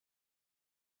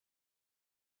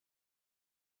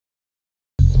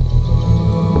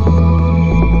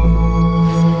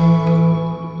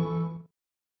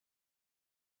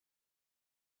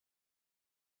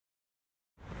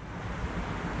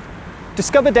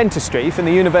Discover Dentistry from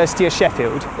the University of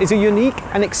Sheffield is a unique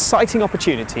and exciting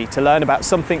opportunity to learn about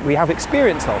something we have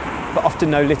experience of, but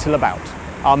often know little about: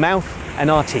 our mouth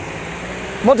and our teeth.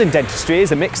 Modern dentistry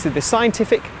is a mix of the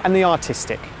scientific and the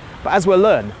artistic, but as we'll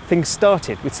learn, things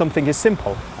started with something as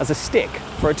simple as a stick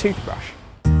for a toothbrush.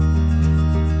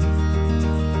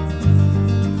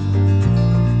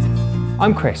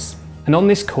 I'm Chris, and on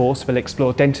this course we'll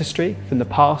explore dentistry from the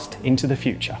past into the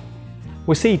future.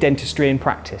 We'll see dentistry in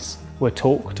practice, we'll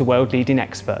talk to world-leading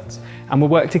experts, and we'll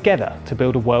work together to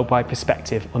build a worldwide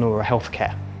perspective on oral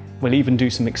healthcare. We'll even do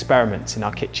some experiments in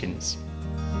our kitchens.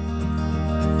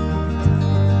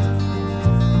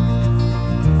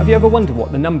 Have you ever wondered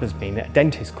what the numbers mean that a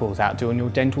dentist calls out during your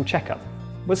dental checkup?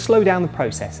 We'll slow down the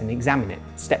process and examine it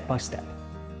step by step.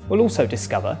 We'll also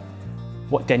discover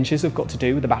what dentures have got to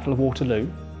do with the Battle of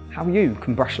Waterloo, how you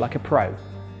can brush like a pro,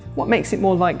 what makes it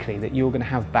more likely that you're going to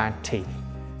have bad teeth,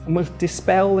 and we'll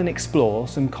dispel and explore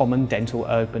some common dental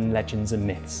urban legends and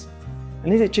myths.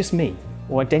 And is it just me,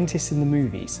 or are dentists in the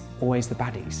movies always the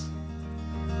baddies?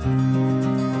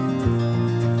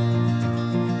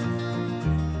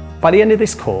 By the end of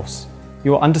this course,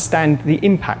 you'll understand the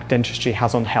impact dentistry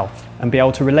has on health and be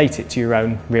able to relate it to your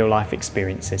own real-life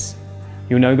experiences.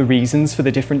 You'll know the reasons for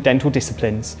the different dental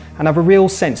disciplines and have a real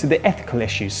sense of the ethical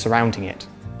issues surrounding it.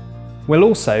 We'll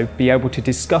also be able to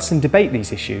discuss and debate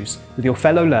these issues with your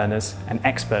fellow learners and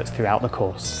experts throughout the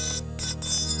course.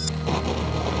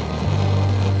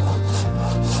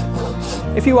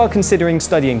 If you are considering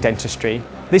studying dentistry,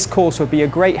 this course will be a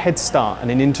great head start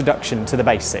and an introduction to the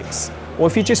basics. Or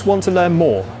if you just want to learn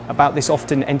more about this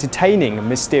often entertaining and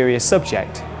mysterious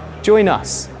subject, join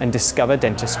us and discover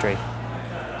dentistry.